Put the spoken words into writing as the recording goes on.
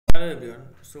Hello everyone.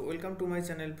 So welcome to my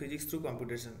channel Physics through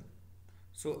Computation.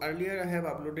 So earlier I have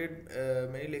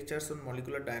uploaded many lectures on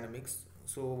molecular dynamics.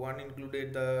 So one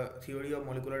included the theory of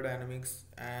molecular dynamics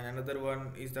and another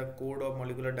one is the code of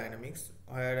molecular dynamics,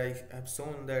 where I have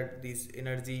shown that this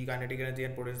energy, kinetic energy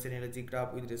and potential energy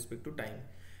graph with respect to time,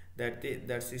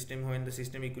 that system, when the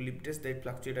system equilibrates, they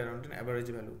fluctuate around an average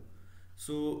value.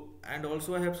 So and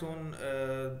also I have shown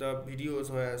the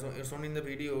videos where shown in the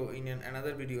video in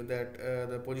another video that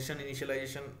the position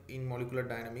initialization in molecular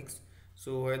dynamics.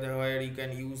 So where you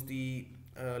can use the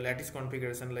lattice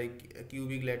configuration like a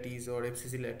cubic lattice or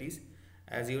FCC lattice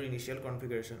as your initial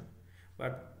configuration.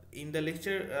 But in the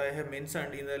lecture I have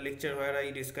mentioned, in the lecture where I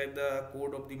describe the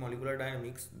code of the molecular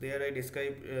dynamics, there I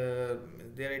describe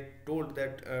there I told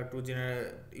that to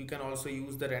generate you can also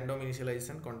use the random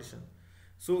initialization condition.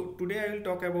 So today I will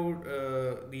talk about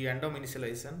the random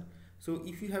initialization. So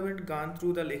if you haven't gone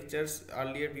through the lectures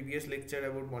earlier, previous lecture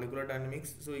about molecular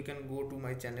dynamics, so you can go to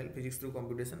my channel Physics through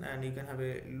Computation and you can have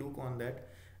a look on that.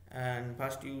 And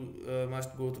first you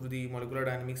must go through the molecular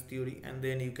dynamics theory, and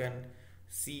then you can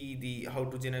see the how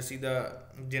to see the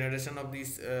generation of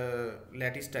these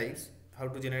lattice types, how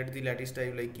to generate the lattice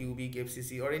type like cubic,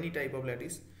 FCC or any type of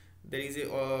lattice. There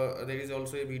is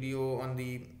also a video on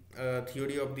the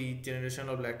theory of the generation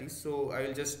of lattice, so I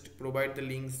will just provide the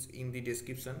links in the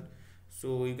description,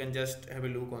 so you can just have a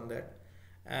look on that.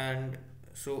 And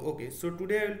so okay, so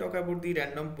today I will talk about the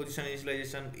random position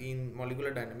initialization in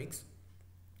molecular dynamics.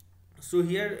 So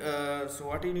here so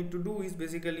what you need to do is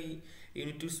basically you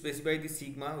need to specify the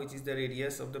sigma, which is the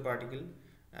radius of the particle,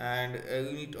 and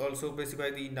you need to also specify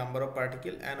the number of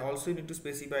particle, and also you need to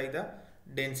specify the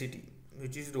density,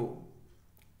 which is rho.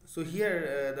 So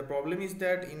here the problem is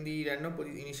that in the random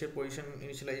initial position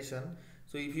initialization,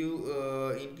 so if you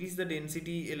increase the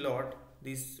density a lot,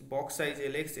 this box size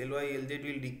Lx, Ly, Lz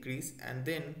will decrease, and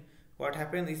then what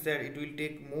happens is that it will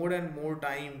take more and more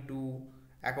time to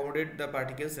accommodate the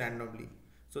particles randomly.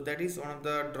 So that is one of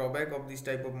the drawback of this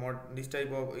type of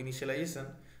initialization.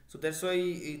 So that's why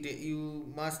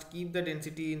you must keep the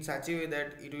density in such a way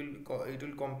that it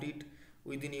will complete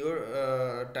within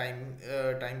your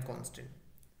time constant.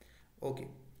 Okay,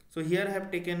 so here I have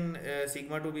taken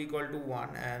sigma to be equal to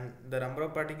 1, and the number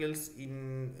of particles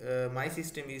in my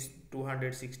system is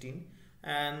 216,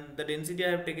 and the density I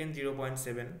have taken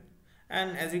 0.7.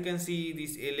 And as you can see,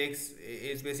 this Lx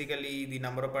is basically the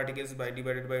number of particles by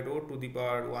divided by rho to the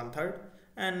power 1/3.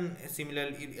 And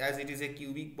similarly, as it is a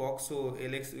cubic box, so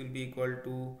Lx will be equal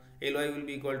to Ly will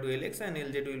be equal to Lx, and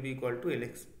Lz will be equal to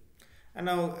Lx. And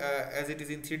now as it is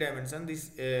in three dimension,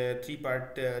 this three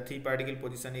particle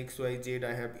position x, y, z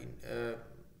I have in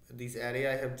this array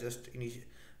I have just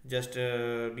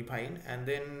defined, and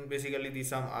then basically the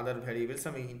some other variable,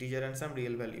 some integer and some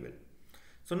real variable.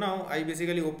 So now I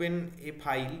basically open a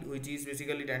file which is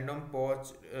basically random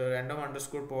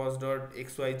underscore pos dot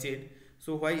xyz.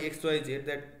 So why xyz?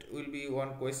 That will be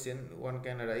one question one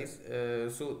can arise.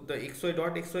 So the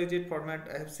xy.xyz format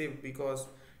I have saved because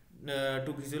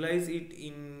to visualize it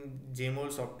in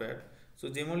Jmol software. So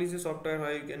Jmol is a software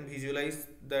where you can visualize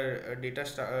the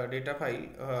data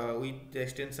file with the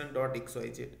extension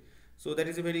 .xyz. So that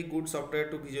is a very good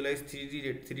software to visualize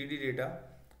 3D data.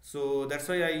 So that's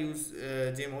why I use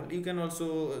Jmol. You can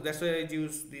also, that's why I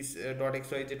use this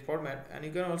 .xyz format, and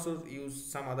you can also use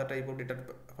some other type of data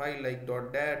file like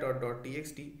 .dat or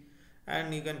 .txt,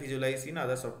 and you can visualize in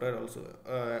other software also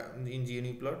in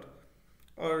GNUplot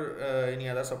or any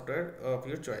other software of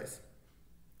your choice.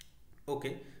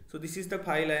 Okay, so this is the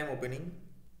file I am opening,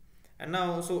 and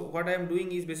now so what I am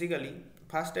doing is basically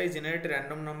first I generate a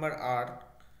random number r,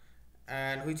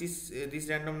 and which is this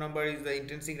random number is the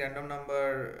intrinsic random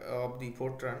number of the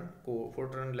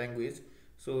Fortran language.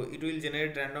 So it will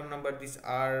generate random number. This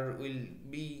r will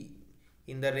be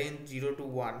in the range 0 to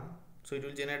 1, so it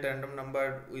will generate random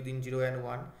number within 0 and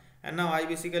 1. And now I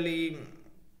basically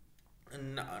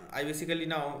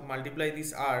now multiply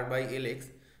this r by Lx.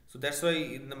 So that's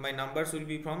why my numbers will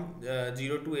be from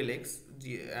 0 to Lx,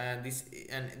 and this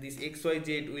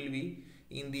xyz will be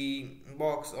in the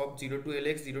box of 0 to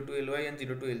Lx, 0 to Ly and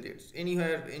 0 to Lz,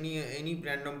 anywhere, any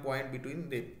random point between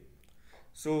them.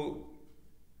 So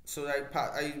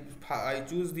I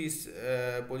choose this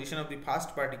position of the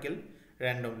first particle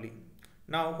randomly.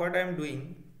 Now what I am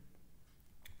doing,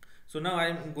 so now I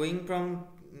am going from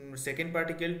second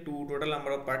particle to total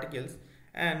number of particles,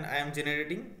 and I am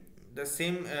generating the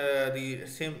same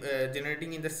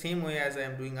generating in the same way as I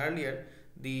am doing earlier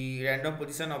the random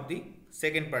position of the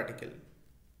second particle,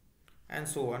 and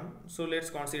so on. So let's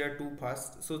consider 2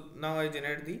 first. So now I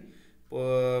generate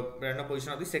the random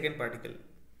position of the second particle.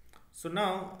 So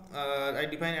now I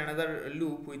define another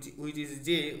loop which is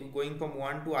j going from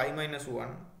 1 to I minus 1,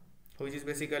 which is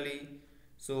basically,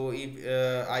 so if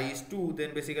I is 2,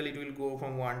 then basically it will go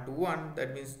from 1 to 1,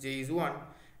 that means j is 1,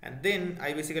 and then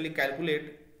I basically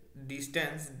calculate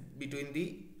distance between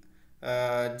the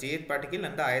jth particle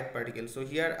and the ith particle. So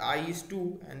here I is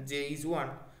 2 and j is 1,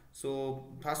 so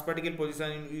first particle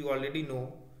position we already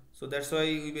know, so that's why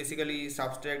we basically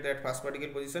subtract that first particle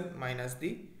position minus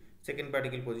the second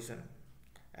particle position,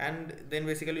 and then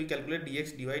basically we calculate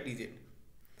dx, dy, dz.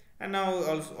 And now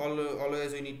also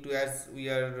always we need to, as we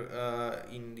are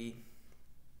in the,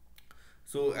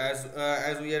 so as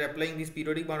we are applying this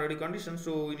periodic boundary condition,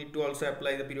 so we need to also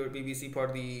apply the period PBC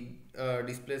for the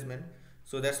displacement.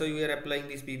 So that's why we are applying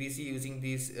this PBC using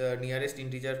this nearest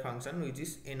integer function, which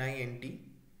is nint,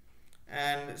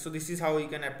 and so this is how we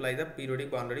can apply the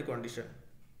periodic boundary condition.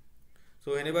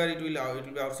 So whenever it will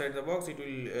be outside the box, it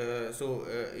will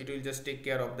it will just take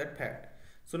care of that fact.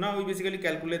 So now we basically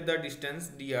calculate the distance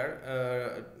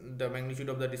dr, the magnitude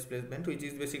of the displacement, which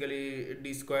is basically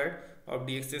d squared of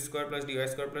dx square plus dy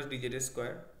square plus dz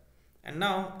square. And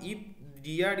now if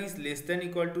dr is less than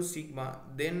equal to sigma,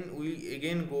 then we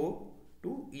again go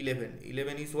to 11.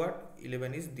 11 is what?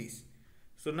 11 is this.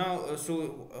 So now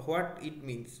so what it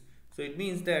means? So it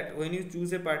means that when you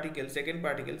choose a particle, second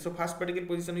particle, so first particle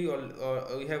position we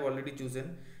have already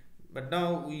chosen, but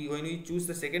now when we choose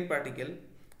the second particle,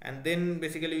 and then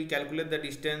basically we calculate the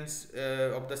distance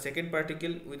of the second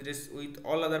particle with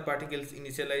all other particles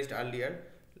initialized earlier.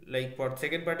 Like for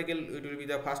second particle, it will be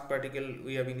the first particle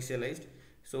we have initialized.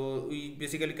 So we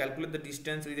basically calculate the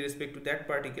distance with respect to that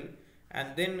particle,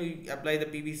 and then we apply the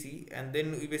PBC, and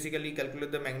then we basically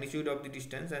calculate the magnitude of the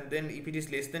distance, and then if it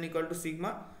is less than equal to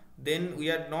sigma, then we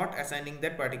are not assigning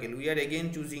that particle, we are again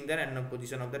choosing the random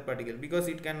position of that particle, because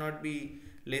it cannot be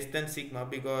less than sigma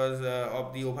because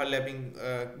of the overlapping.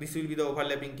 This will be the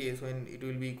overlapping case when it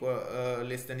will be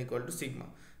less than equal to sigma.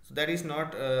 So that is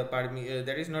not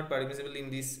permissible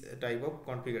in this type of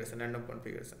configuration, random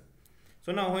configuration.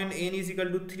 So now when n is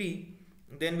equal to 3,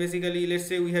 then basically let's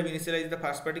say we have initialized the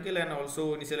first particle and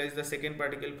also initialized the second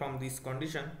particle from this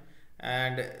condition,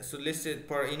 and so let's say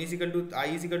for n is equal to I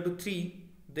is equal to 3,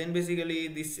 then basically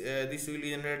this will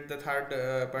generate the third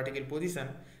particle position,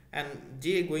 and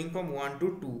j going from 1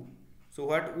 to 2. So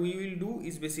what we will do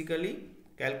is basically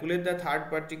calculate the third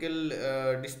particle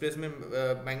displacement,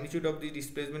 magnitude of the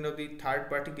displacement of the third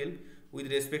particle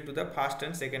with respect to the first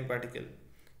and second particle.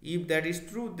 If that is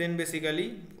true, then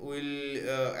basically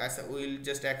we'll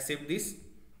just accept this,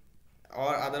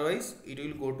 or otherwise it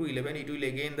will go to 11. It will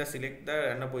again select the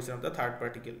random position of the third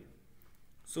particle.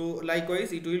 So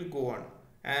likewise it will go on,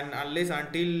 and unless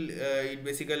until it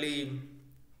basically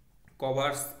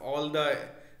covers all the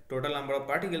total number of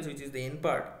particles, which is the n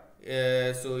part.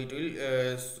 So it will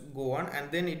go on,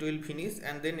 and then it will finish,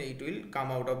 and then it will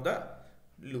come out of the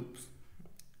loops.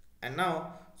 And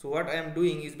now, so what I am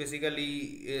doing is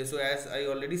basically, so as I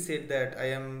already said that I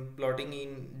am plotting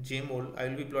in Jmol, I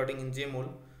will be plotting in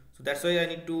Jmol. So that's why I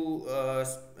need to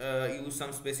use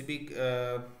some specific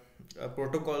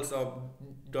protocols of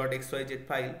 .xyz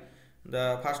file.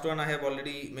 The first one I have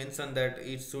already mentioned that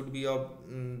it should be of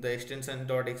the extension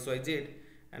 .xyz,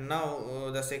 and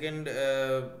now the second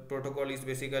protocol is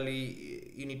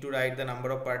basically you need to write the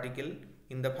number of particle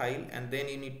in the file, and then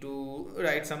you need to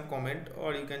write some comment,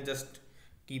 or you can just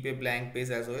keep a blank page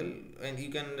as well, and you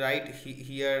can write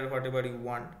here whatever you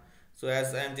want. So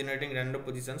as I am generating random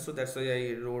position, so that's why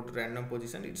I wrote random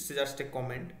position. It's just a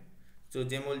comment, so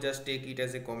Jmol just take it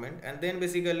as a comment, and then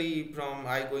basically from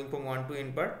I going from 1 to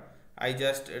n part, I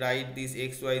just write this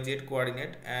x, y, z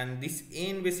coordinate, and this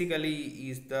n basically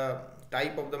is the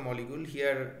type of the molecule.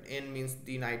 Here n means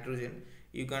the nitrogen.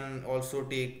 You can also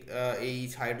take A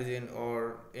is hydrogen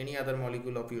or any other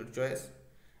molecule of your choice,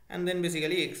 and then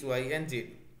basically x, y, and z.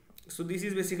 So this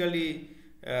is basically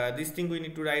this thing we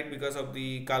need to write because of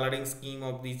the coloring scheme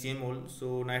of the Jmol.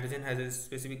 So nitrogen has a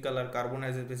specific color, carbon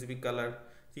has a specific color.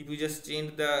 So if you just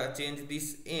change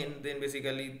this n, then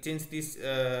basically change this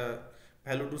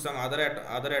value to some other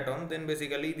atom, then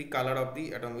basically the color of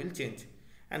the atom will change,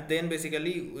 and then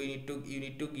basically you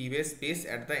need to give a space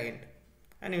at the end,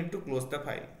 and you need to close the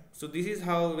file. So this is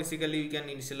how basically we can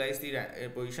initialize the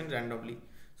position randomly.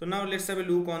 So now let's have a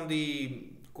look on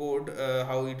the code,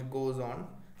 how it goes on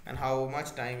and how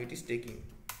much time it is taking.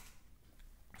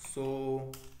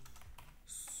 So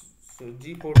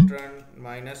G Fortran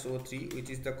 -03, which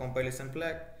is the compilation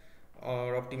flag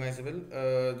or optimizable.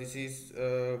 This is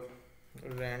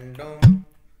random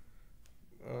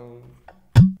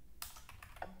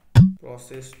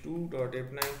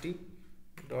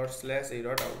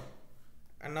process2.f90./a.out,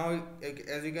 and now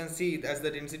as you can see, as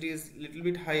the density is little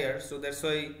bit higher, so that's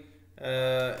why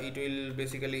it will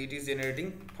basically it is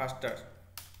generating faster.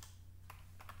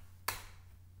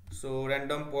 So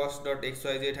random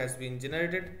post.xyz has been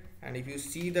generated, and if you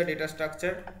see the data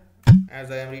structure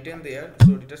as I am written there,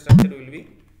 so data structure will be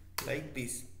like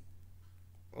this.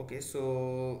 Okay,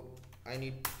 so I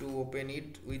need to open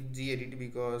it with gedit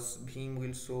because Vim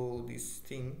will show this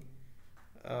thing.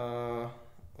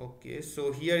 Okay,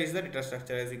 so here is the data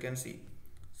structure as you can see.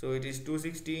 So it is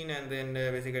 216, and then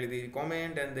basically the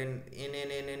comment, and then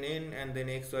n, and then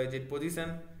xyz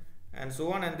position, and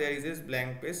so on, and there is this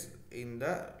blank space in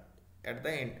the at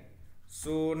the end.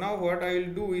 So now what I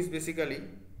will do is basically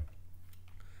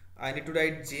I need to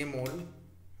write jmol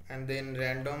and then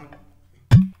random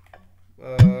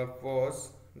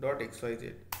pos dot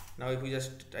xyz. Now if you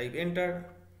just type enter,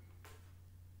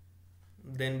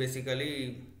 then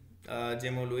basically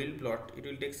jmol will plot. It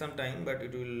will take some time, but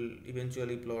it will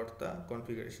eventually plot the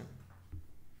configuration.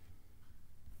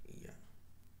 Yeah.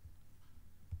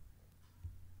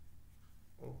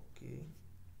 Okay.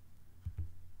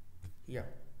 Yeah.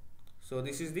 So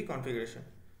this is the configuration.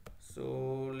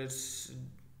 So let's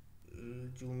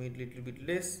zoom it little bit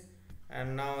less.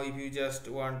 And now if you just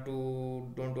don't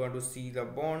want to see the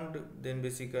bond, then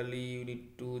basically you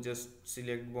need to just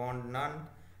select bond none,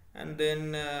 and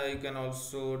then you can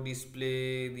also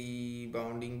display the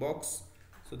bounding box.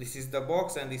 So this is the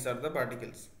box and these are the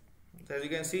particles. So as you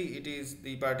can see, it is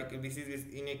the particle, this is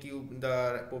in a cube,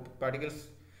 the particles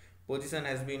position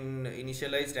has been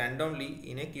initialized randomly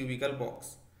in a cubical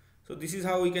box. So this is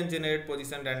how we can generate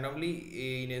position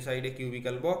randomly inside a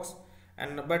cubical box.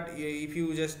 And but if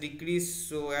you just decrease,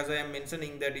 so as I am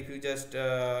mentioning that if you just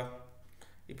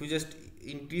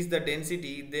increase the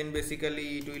density, then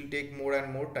basically it will take more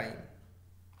and more time.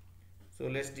 So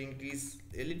let's increase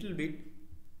a little bit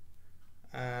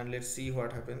and let's see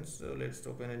what happens. So let's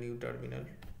open a new terminal.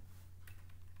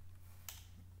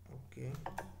 Okay.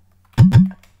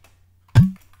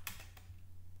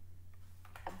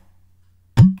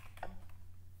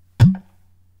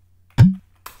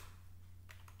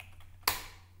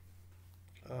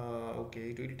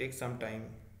 Okay, it will take some time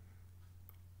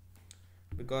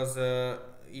because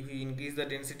if you increase the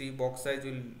density, box size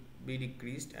will be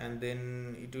decreased, and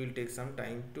then it will take some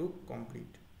time to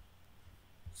complete.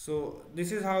 So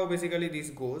this is how basically this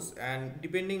goes, and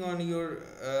depending on your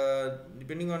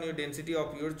density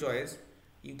of your choice,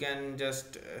 you can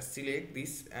just select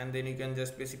this, and then you can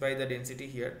just specify the density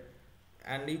here,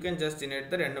 and you can just generate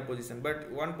the random position.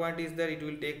 But one point is that it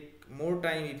will take more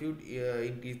time if you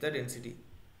increase the density.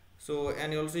 So,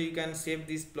 and also you can save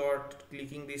this plot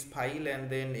clicking this file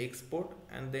and then export,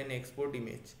 and then export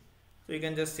image. So you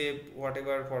can just save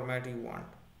whatever format you want.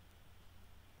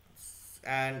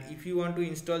 And if you want to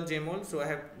install jmol, so I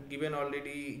have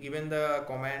already given the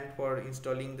command for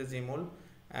installing the jmol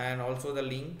and also the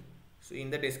link so in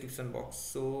the description box.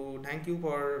 So thank you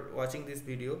for watching this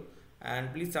video,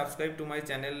 and please subscribe to my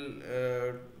channel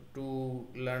to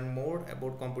learn more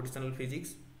about computational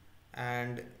physics,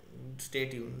 and stay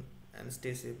tuned and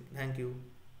stay safe. Thank you.